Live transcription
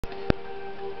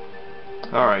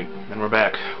Alright, and we're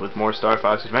back with more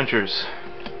Starfox Adventures.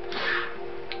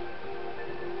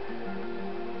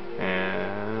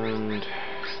 And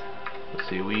let's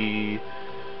see, we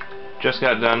just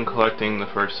got done collecting the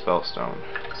first spellstone.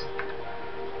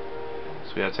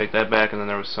 So we gotta take that back, and then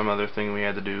there was some other thing we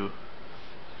had to do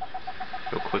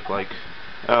real quick, like,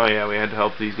 oh yeah, we had to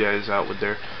help these guys out with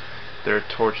their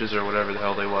torches or whatever the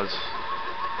hell they was.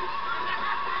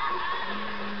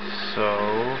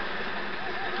 So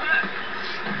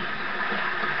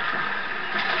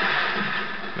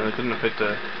I couldn't have picked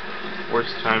a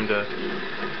worse time to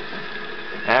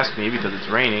ask me because it's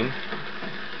raining.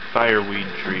 Fireweed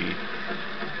tree.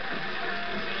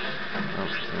 Oh,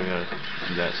 I gotta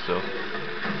do that still.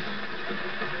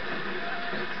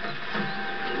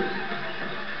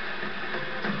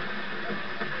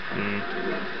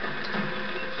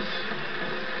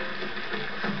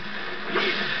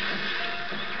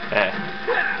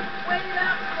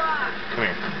 Come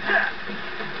here.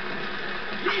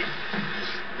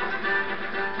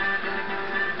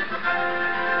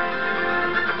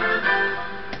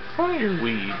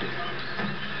 Fireweed.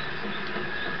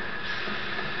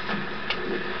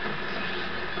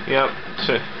 Yep.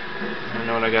 I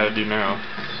know what I gotta do now.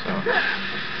 So.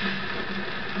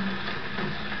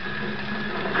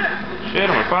 Shit,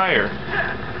 I'm on fire.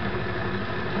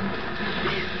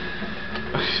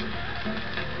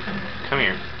 Come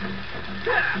here.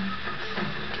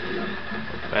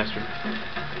 Bastard.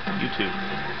 You too.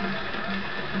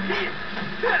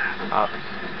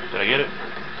 Did I get it?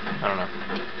 I don't know.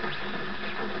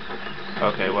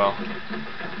 Okay, well.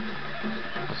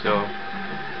 Let's go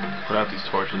put out these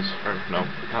torches. Or, no,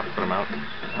 not put them out. What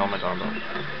the hell am I talking about?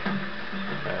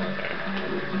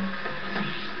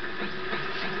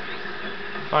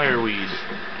 Fireweed.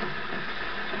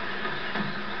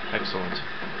 Excellent.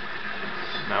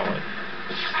 Now what?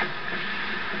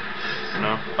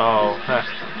 No? Oh, huh.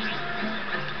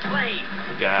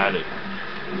 Got it.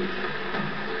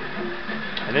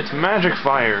 And it's magic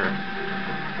fire.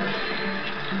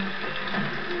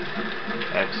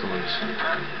 Excellent.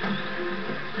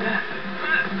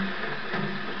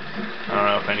 I don't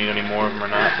know if I need any more of them or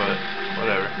not, but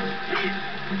whatever.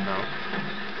 No.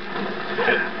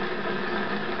 Shit.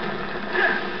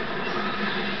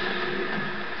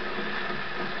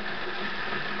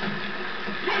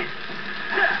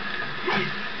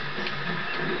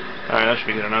 Alright, that should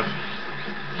be good enough.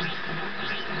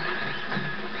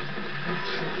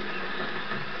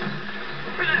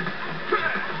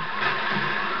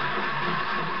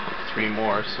 Three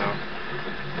more, so.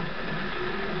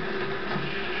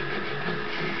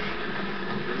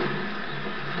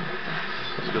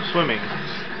 Let's go swimming.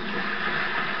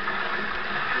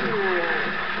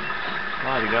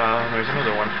 La-di-da, there's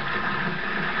another one.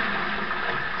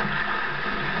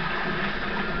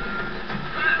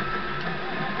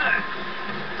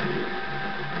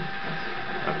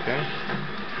 Okay.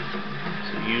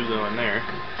 So you go in there.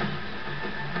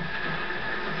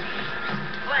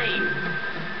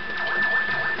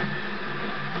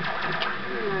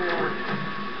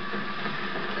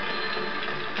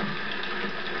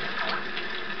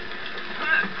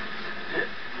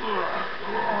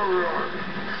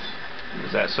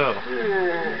 Is that so?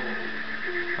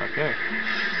 Okay.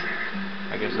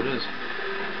 I guess it is.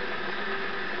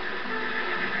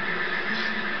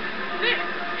 This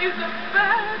is a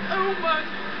bad omen.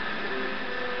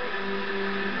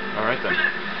 Alright then.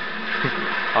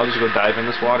 I'll just go dive in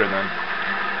this water then.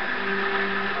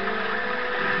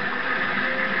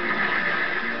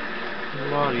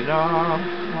 La-di-da,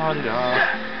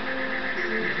 la-di-da.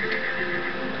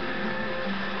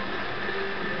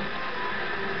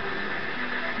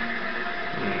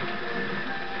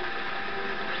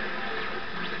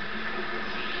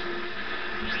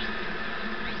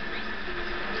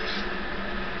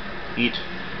 Eat.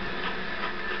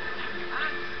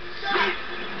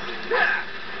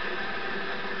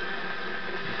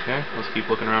 Okay, let's keep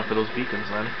looking around for those beacons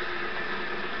then.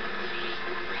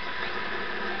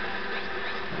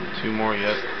 Two more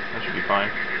yet. That should be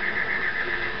fine.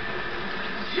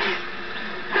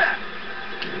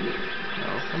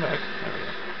 No, come back. There we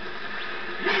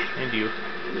go. And you.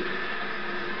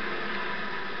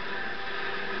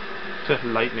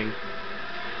 Lightning.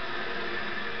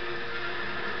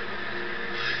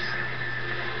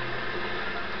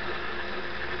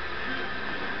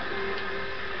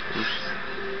 Oops.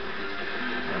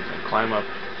 I'm gonna climb up.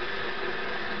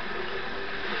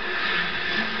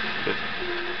 Good.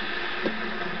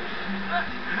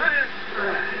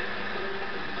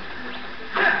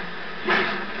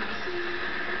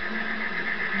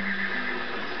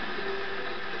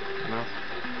 No.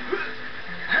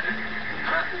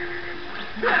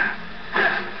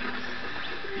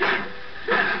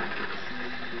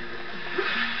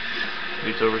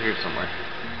 It's over here somewhere.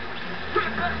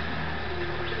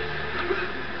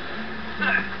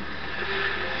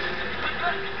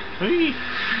 Whee!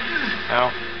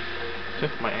 Ow.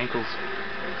 My ankles.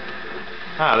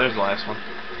 Ah, there's the last one. At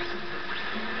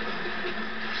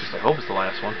least I hope it's the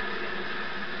last one.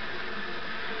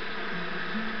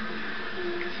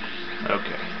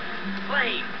 Okay.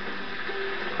 Wait.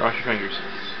 Cross your fingers.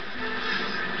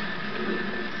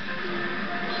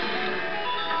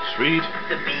 Sweet.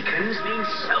 The beacons mean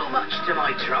so much to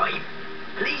my tribe.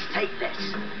 Please take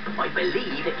this. I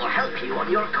believe it will help you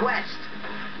on your quest.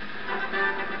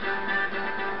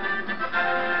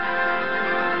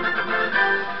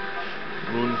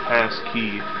 Moon Pass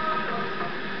Key.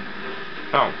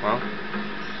 Oh, well.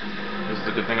 This is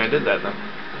a good thing I did that then.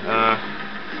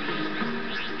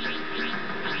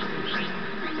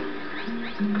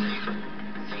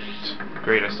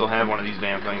 Great, I still have one of these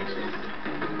damn things.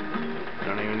 I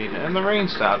don't even need it. And the rain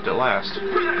stopped at last.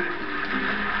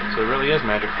 So it really is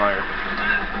magic fire.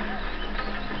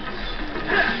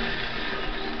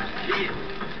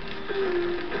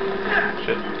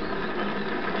 Shit.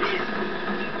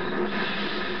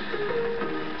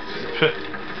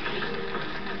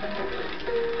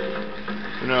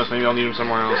 Who knows, maybe I'll need him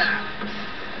somewhere else.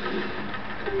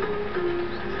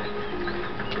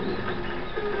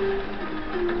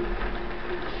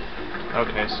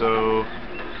 Okay, so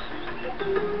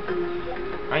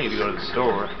I need to go to the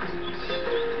store.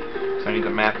 So I need the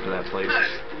map for that place.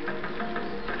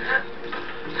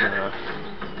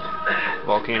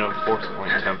 Volcano Force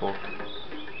Point Temple.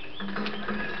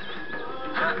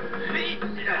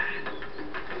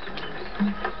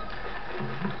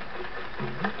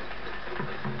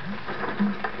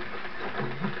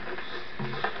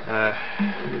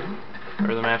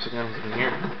 Where are the maps again? Is it in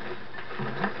here?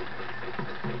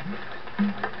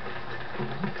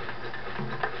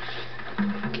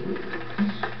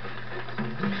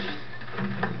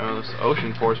 Oh, this is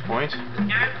Ocean Force Point.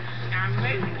 No, I'm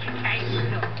moving to take a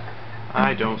look.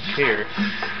 I don't care.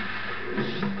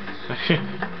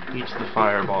 Eats the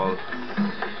fireball.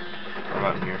 What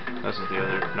about in here? This is the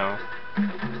other. No.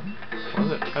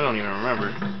 Was it? I don't even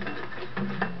remember.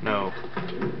 No.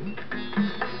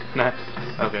 Nah.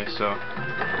 Okay, so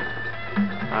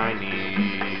I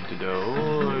need to go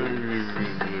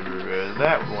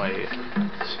that way.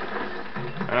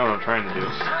 I know what I'm trying to do.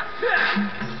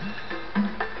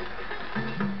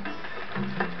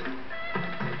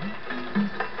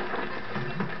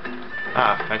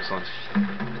 Ah, excellent.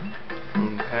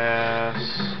 Moon Pass.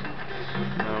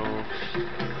 No.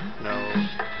 No.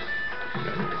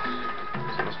 No.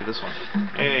 So it must be this one.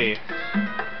 Hey!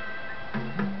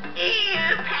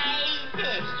 You pay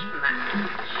this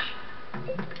much.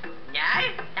 No,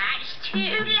 that's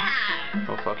too low.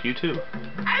 Oh, fuck you too.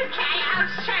 Okay, I'll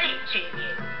sell it to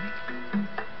you.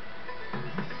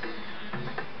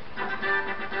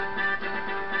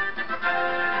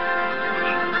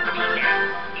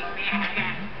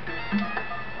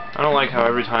 I don't like how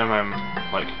every time I'm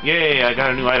like, yay, I got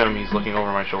a new item, he's looking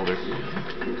over my shoulder.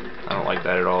 I don't like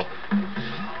that at all. Oh,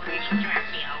 this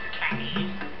dressy old cat.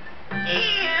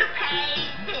 You pay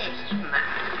this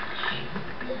much.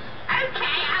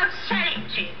 Okay, I'll sell it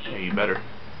to you. Yeah, you better.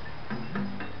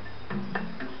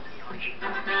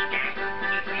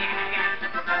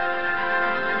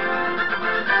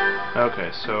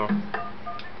 Okay, so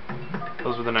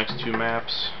those are the next two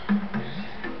maps.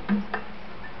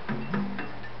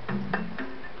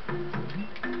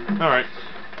 Alright,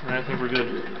 I think we're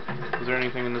good. Is there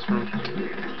anything in this room?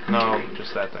 No,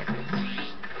 just that thing.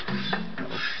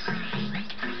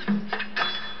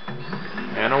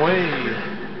 And away!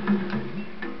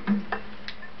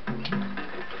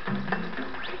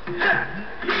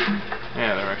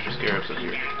 Yeah, there are extra scarabs up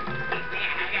here.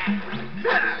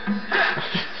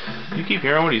 You keep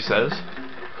hearing what he says?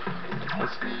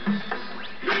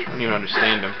 I don't even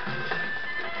understand him.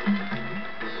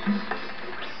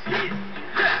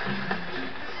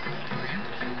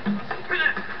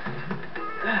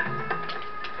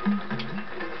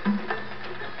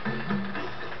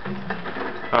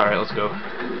 Alright, let's go.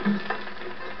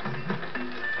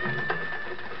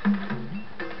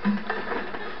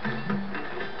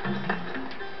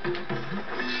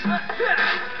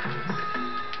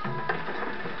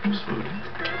 Just food.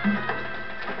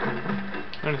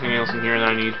 Anything else in here that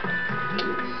I need?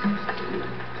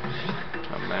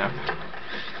 A map.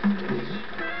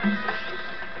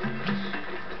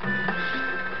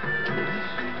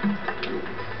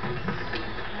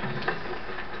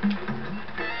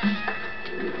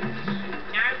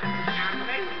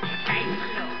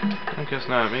 guess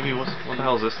not. Maybe what the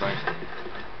hell is this thing?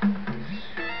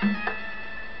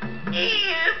 You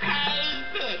pay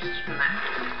this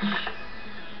much.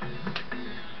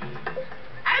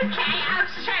 Okay, I'll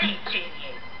sell it to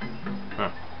you.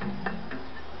 Huh.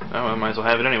 Oh, I might as well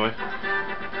have it anyway.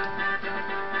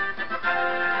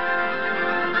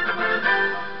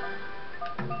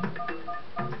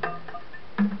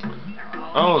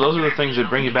 Oh, those are the things that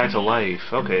bring you back to life.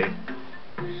 Okay.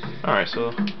 Alright,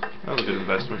 so that was a good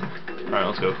investment. Alright,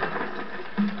 let's go.